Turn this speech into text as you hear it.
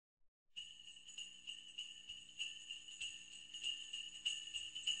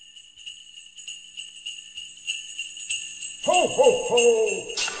Ho, ho,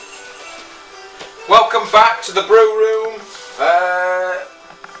 ho! Welcome back to the brew room.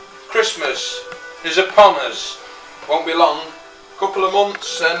 Christmas is upon us. Won't be long. Couple of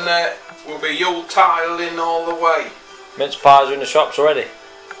months and we'll be Yule tiling all the way. Mince pies are in the shops already.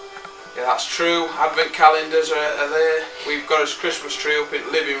 Yeah, that's true. Advent calendars are there. We've got his Christmas tree up in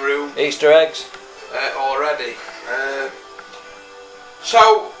the living room. Easter eggs. Already.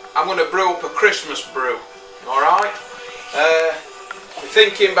 So, I'm going to brew up a Christmas brew. Alright? The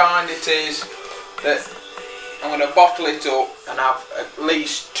thinking behind it is that I'm going to bottle it up and have at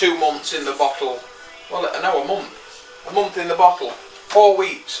least 2 months in the bottle. Well, no, a month. A month in the bottle. 4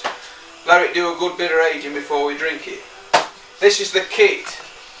 weeks. Let it do a good bit of aging before we drink it. This is the kit.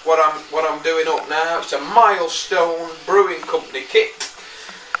 What I'm doing up now. It's a Milestone Brewing Company kit.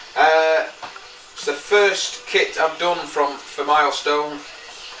 It's the first kit I've done for Milestone,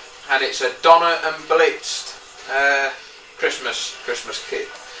 and it's a Donna and Blitzed Christmas kit.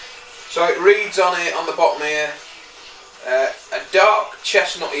 So it reads on it on the bottom here, a dark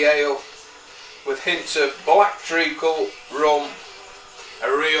chestnutty ale with hints of black treacle, rum,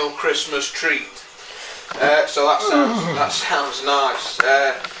 a real Christmas treat. So that sounds nice.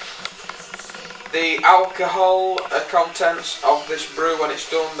 The alcohol contents of this brew when it's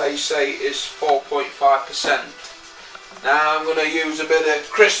done, they say, is 4.5%. Now I'm going to use a bit of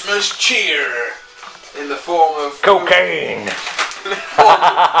Christmas cheer in the form of cocaine.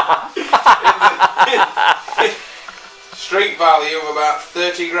 Street value of about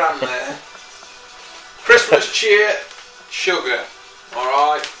 30 grand there. Christmas cheer, sugar.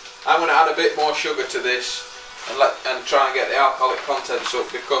 Alright, I'm going to add a bit more sugar to this and try and get the alcoholic contents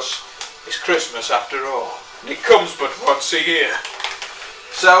up, because it's Christmas after all. It comes but once a year.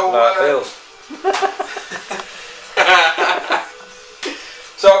 So,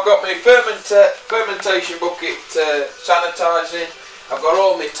 so I've got my fermentation bucket sanitising. I've got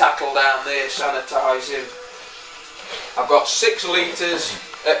all my tackle down there sanitising. I've got 6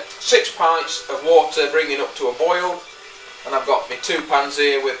 pints of water bringing up to a boil, and I've got my 2 pans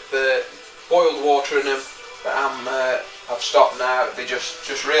here with boiled water in them. But I've stopped now. They're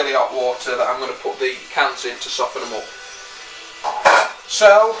just really hot water that I'm going to put the cans in to soften them up.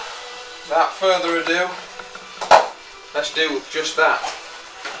 So, without further ado, let's do just that.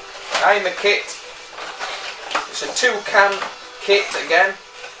 In the kit, it's a 2-can kit again,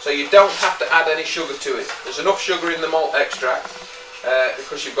 so you don't have to add any sugar to it. There's enough sugar in the malt extract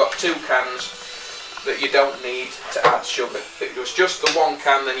because you've got 2 cans that you don't need to add sugar. If it was just the 1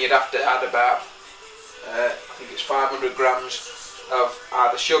 can, then you'd have to add about I think it's 500 grams of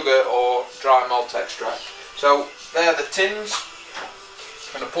either sugar or dry malt extract. So they're the tins.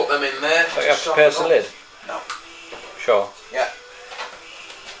 I'm going to put them in there. Don't you have to pierce the lid? No. Sure. Yeah.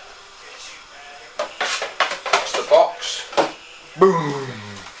 That's the box. Boom.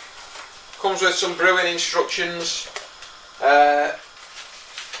 Comes with some brewing instructions.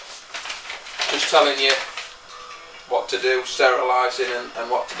 Just telling you what to do, sterilising and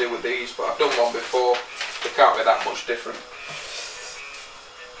what to do with these, but I've done one before. They can't be that much different.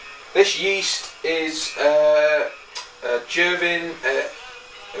 This yeast is Gervin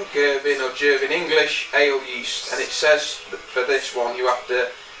or Gervin English ale yeast, and it says that for this one you have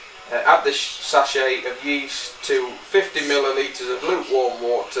to add this sachet of yeast to 50 millilitres of lukewarm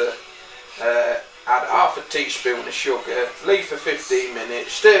water, add half a teaspoon of sugar, leave for 15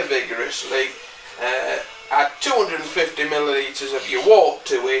 minutes, stir vigorously, add 250 millilitres of your wort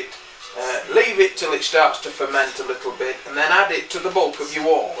to it, leave it till it starts to ferment a little bit, and then add it to the bulk of your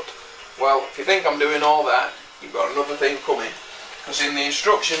wort. Well, if you think I'm doing all that, you've got another thing coming, because in the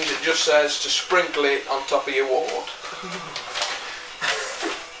instructions it just says to sprinkle it on top of your wort.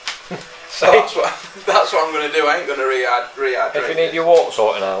 So that's what I'm going to do. I ain't going to rehydrate. If you need your wort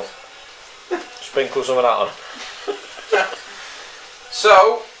sorting out, sprinkle some of that on.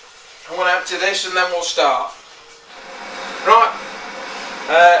 So I'm going to empty this and then we'll start. Right,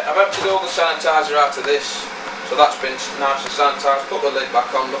 I've emptied all the sanitizer out of this, so that's been nice and sanitised. Put the lid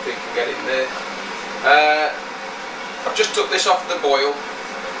back on, nothing can get in there. I've just took this off the boil.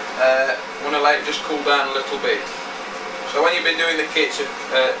 I'm going to let it just cool down a little bit. So when you've been doing the kits,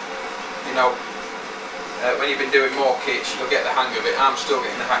 you know, when you've been doing more kits, you'll get the hang of it. I'm still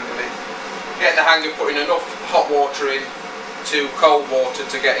getting the hang of it. Getting the hang of putting enough hot water in to cold water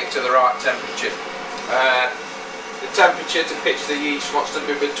to get it to the right temperature. The temperature to pitch the yeast wants to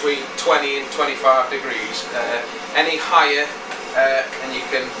be between 20 and 25 degrees. Any higher and you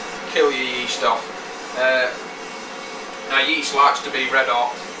can kill your yeast off. Now yeast likes to be red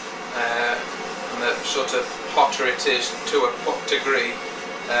hot, and the sort of hotter it is to a degree,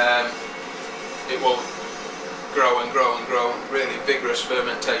 it will grow and grow and grow, really vigorous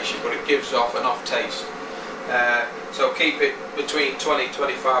fermentation, but it gives off an off taste. So keep it between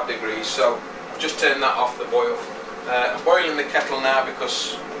 20-25 degrees. So I've just turned that off the boil. I'm boiling the kettle now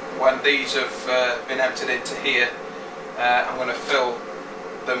because when these have been emptied into here, I'm going to fill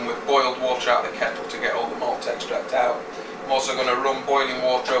them with boiled water out of the kettle to get all the malt extract out. I'm also going to run boiling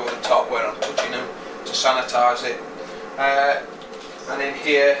water over the top where I'm touching them to sanitise it. And in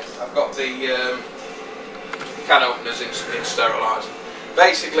here I've got the can openers in sterilising.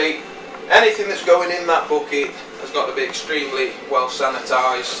 Basically anything that's going in that bucket has got to be extremely well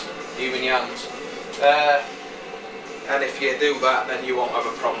sanitised, even yans. And if you do that, then you won't have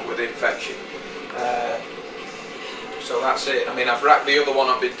a problem with infection. So that's it. I mean, I've racked the other one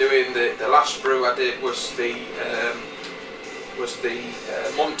I've been doing. The last brew I did was the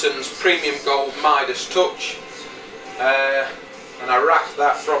Munton's Premium Gold Midas Touch, and I racked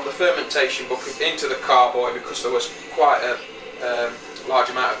that from the fermentation bucket into the carboy because there was quite a large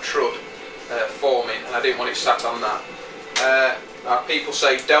amount of trud forming, and I didn't want it sat on that. Now people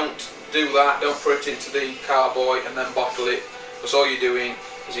say don't do that, don't put it into the carboy and then bottle it, because all you're doing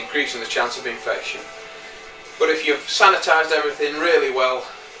is increasing the chance of infection. But if you've sanitised everything really well,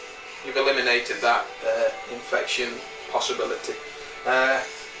 you've eliminated that infection possibility.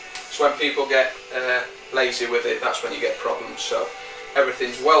 So when people get lazy with it, that's when you get problems. So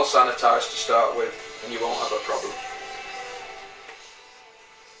everything's well sanitised to start with, and you won't have a problem.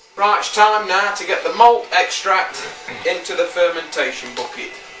 Right, it's time now to get the malt extract into the fermentation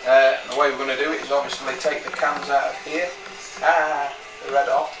bucket. The way we're going to do it is obviously take the cans out of here. The red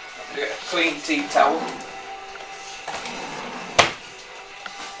hot. Get a clean tea towel.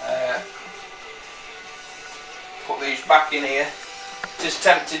 Put these back in here. It is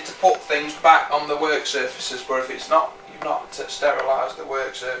tempted to put things back on the work surfaces, but if it's not, you've not sterilised the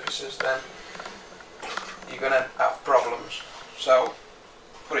work surfaces, then you're going to have problems. So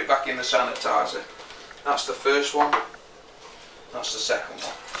put it back in the sanitizer. That's the first one. That's the second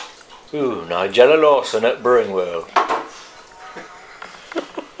one. Ooh, Nigella Lawson at Brewing World.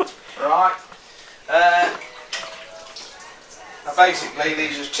 Right. Now basically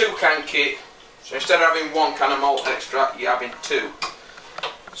these are 2 can kit, so instead of having 1 can of malt extract you're having 2.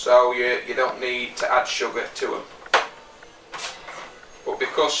 So you don't need to add sugar to them. But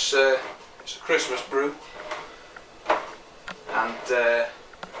because it's a Christmas brew, and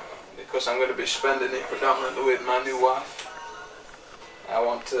because I'm going to be spending it predominantly with my new wife, I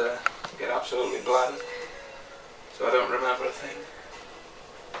want to get absolutely glad, so I don't remember a thing.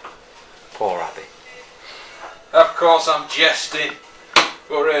 Poor Abby. Of course I'm jesting,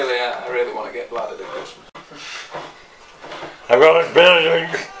 but really I really want to get bladdered at Christmas. I've got this building,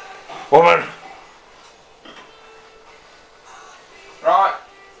 woman. Right,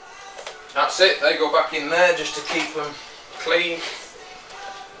 that's it, they go back in there just to keep them clean.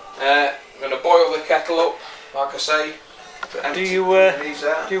 I'm going to boil the kettle up, like I say. Do you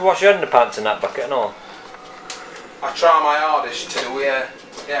wash your underpants in that bucket and all? I try my hardest to, yeah.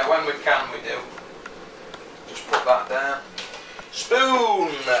 Yeah, when we can we do. Just put that down. Spoon,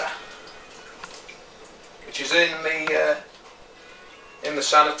 which is in the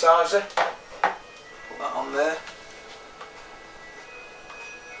sanitizer. Put that on there.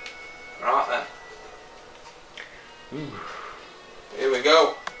 Right then. Ooh. Here we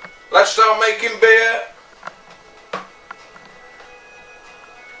go. Let's start making beer.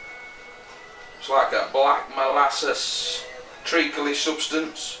 It's like a black molasses treacly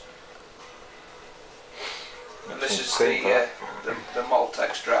substance, and this is the malt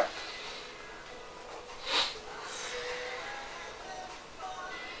extract.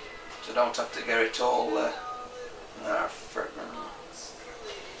 So don't have to get it all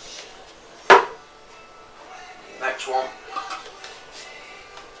next one.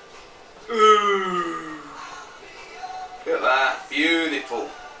 Ooh, look at that, beautiful.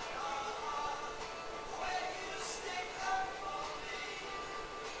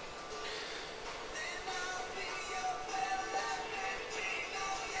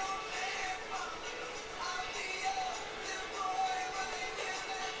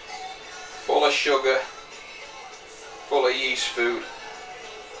 Full of sugar, full of yeast food.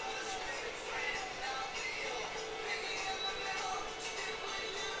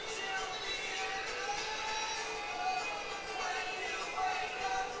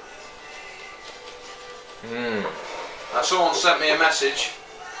 Now someone sent me a message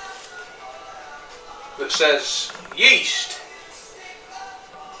that says yeast,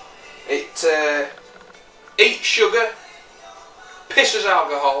 it eats sugar, pisses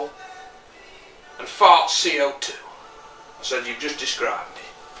alcohol and farts CO2. I said, you've just described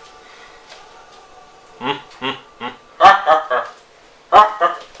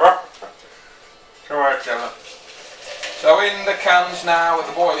So in the cans now with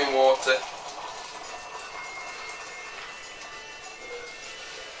the boiling water.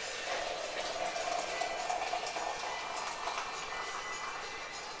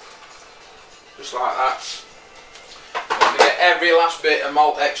 Just like that. To get every last bit of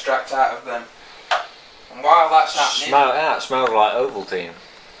malt extract out of them. And while that's happening, It smells like Ovaltine.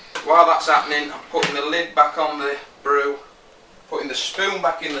 while that's happening, I'm putting the lid back on the brew, putting the spoon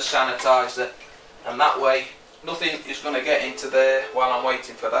back in the sanitizer, and that way nothing is going to get into there while I'm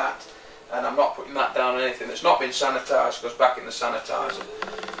waiting for that. And I'm not putting that down on anything that's not been sanitised, goes back in the sanitizer.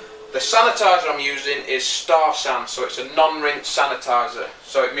 The sanitizer I'm using is Star San, so it's a non-rinse sanitizer.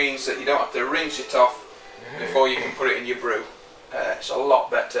 So it means that you don't have to rinse it off before you can put it in your brew. It's a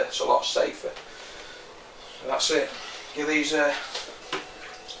lot better, it's a lot safer. So that's it. Give these a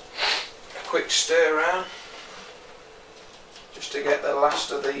quick stir around, just to get the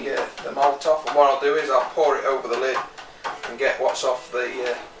last of the malt off. And what I'll do is I'll pour it over the lid and get what's off the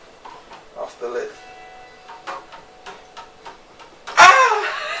lid.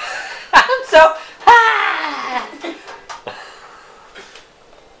 So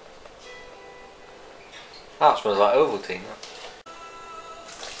that smells like Ovaltine.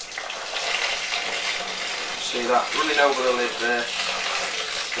 See that running over the lid there,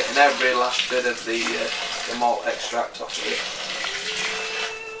 getting every last bit of the malt extract off of it.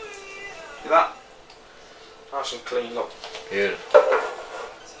 See that? Nice and clean, look. Beautiful.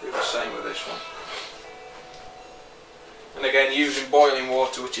 Do the same with this one. And again, using boiling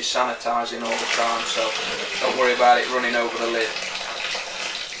water, which is sanitising all the time, so don't worry about it running over the lid.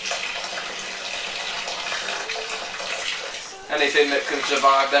 Anything that can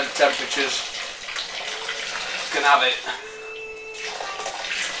survive them temperatures can have it.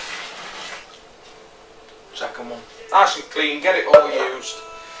 Second one. Nice and clean, get it all used.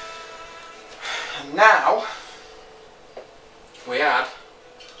 And now we add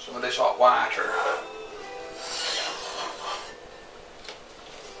some of this hot water.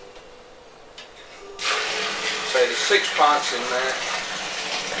 Say there's 6 pints in there.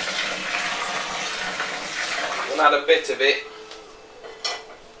 We'll add a bit of it,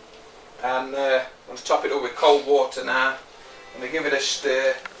 and I'm going to top it up with cold water now. I'm going to give it a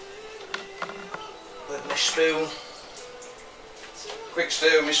stir with my spoon. Quick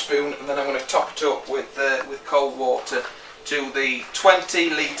stir with my spoon, and then I'm going to top it up with cold water to the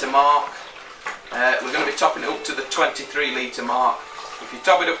 20 litre mark. We're going to be topping it up to the 23 litre mark. If you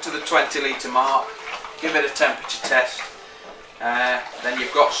top it up to the 20 litre mark, give it a temperature test. Then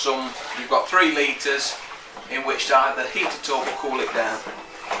you've got 3 litres in which to either heat it up or cool it down.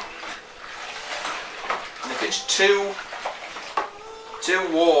 And if it's too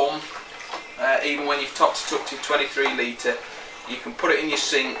warm, even when you've topped it up to 23 litre, you can put it in your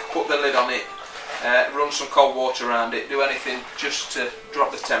sink, put the lid on it, run some cold water around it, do anything just to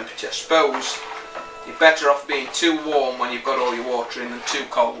drop the temperature. I suppose you're better off being too warm when you've got all your water in than too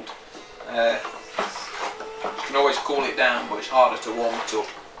cold. You can always cool it down, but it's harder to warm it up.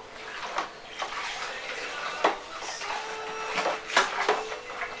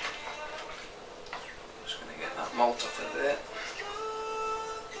 Just going to get that malt off of there.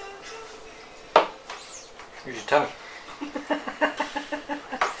 Use your tongue.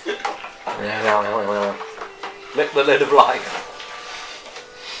 Lick the lid of life.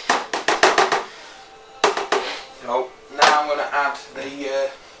 So now I'm going to add the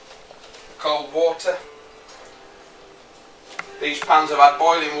cold water. These pans have had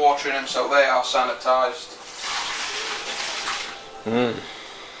boiling water in them, so they are sanitised.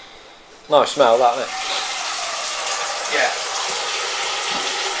 Nice smell, that, isn't it? Yeah.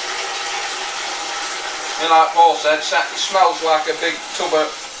 And like Paul said, it smells like a big tub of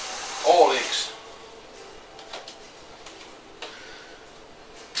Horlicks.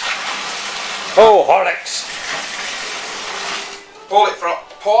 Oh, Horlicks! Pour it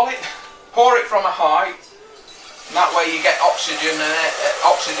from a height, and that way you get oxygen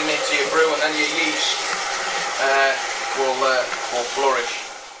into your brew, and then your yeast will flourish.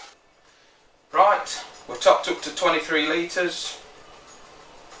 Right, we're topped up to 23 litres,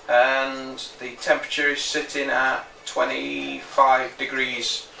 and the temperature is sitting at 25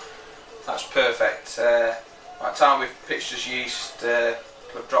 degrees. That's perfect. By the time we've pitched this yeast,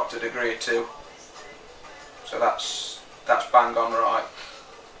 we've dropped a degree or two, so that's bang on right.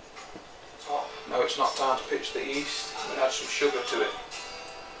 Oh, no, it's not time to pitch the yeast. We'll add some sugar to it.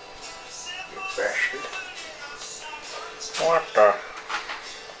 You bastard. What the?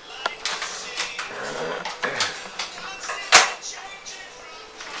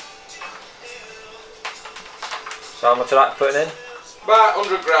 So how much of that putting in? About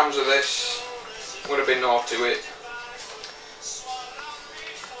 100 grams of this. Would have been naughty to it.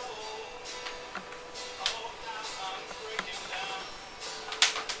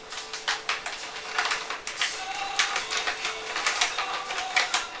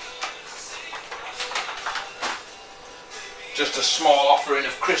 Just a small offering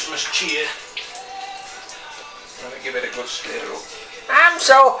of Christmas cheer. Let me give it a good stir up. I'm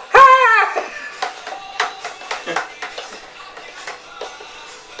so high!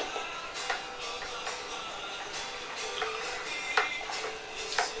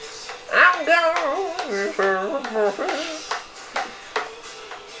 I'm gonna...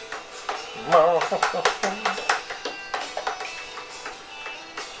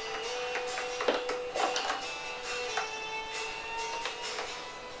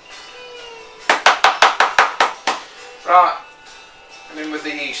 Right, and in with the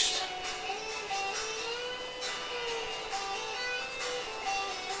yeast.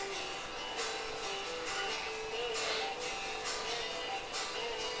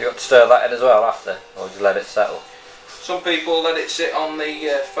 You got to stir that in as well after, or just let it settle? Some people let it sit on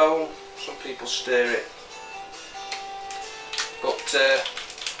the foam, some people stir it. But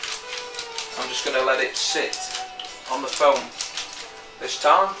I'm just going to let it sit on the foam this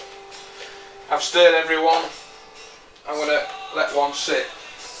time. I've stirred every one. I'm going to let one sit.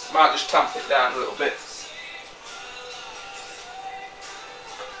 Might just tamp it down a little bit.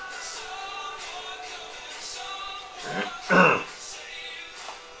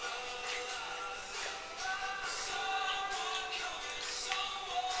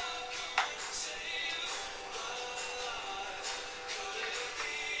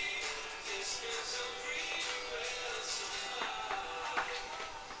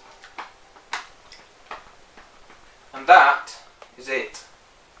 And that is it.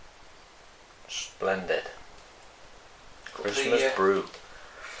 Splendid. Christmas brew.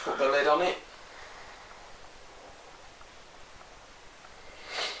 Put the lid on it.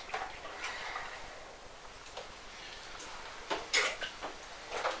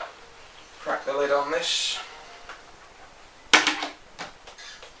 Crack the lid on this. Make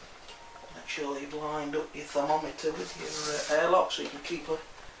sure you've lined up your thermometer with your airlock so you can keep an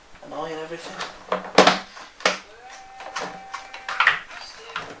eye on everything.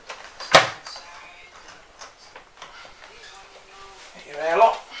 Your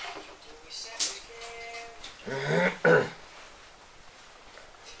airlock.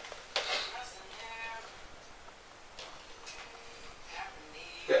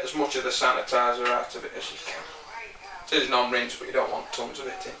 Get as much of the sanitizer out of it as you can. It is non-rinse, but you don't want tons of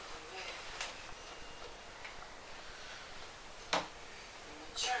it in.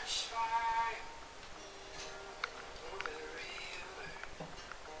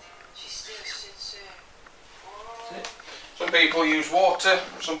 Some people use water,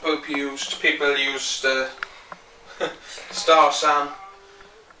 some people use Star San.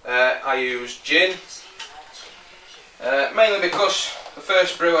 I use gin, mainly because the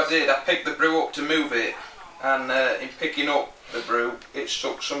first brew I did, I picked the brew up to move it, and in picking up the brew it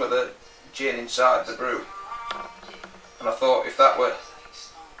stuck some of the gin inside the brew, and I thought if that were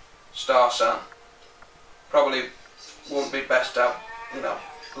Star San, probably wouldn't be best to have, you know,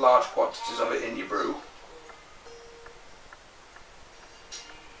 large quantities of it in your brew.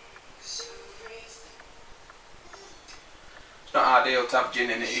 It's not ideal to have gin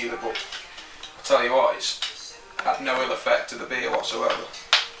in it either, but I'll tell you what, it's had no ill effect to the beer whatsoever.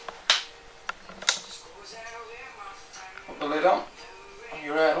 Put the lid on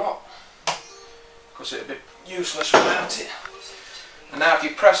your airlock, because it'd be useless without it. And now if you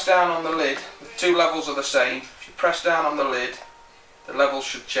press down on the lid, the two levels are the same. If you press down on the lid, the levels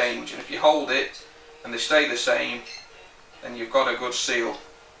should change, and if you hold it and they stay the same, then you've got a good seal.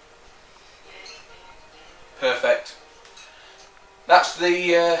 Perfect. That's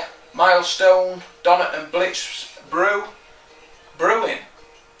the Milestone Donut and Blitzed brewing.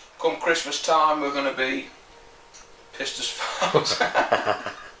 Come Christmas time, we're going to be pissed as fuck.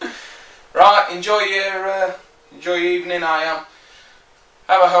 Right, enjoy your evening. I am.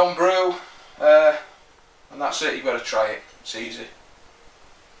 Have a home brew, and that's it. You've got to try it. It's easy.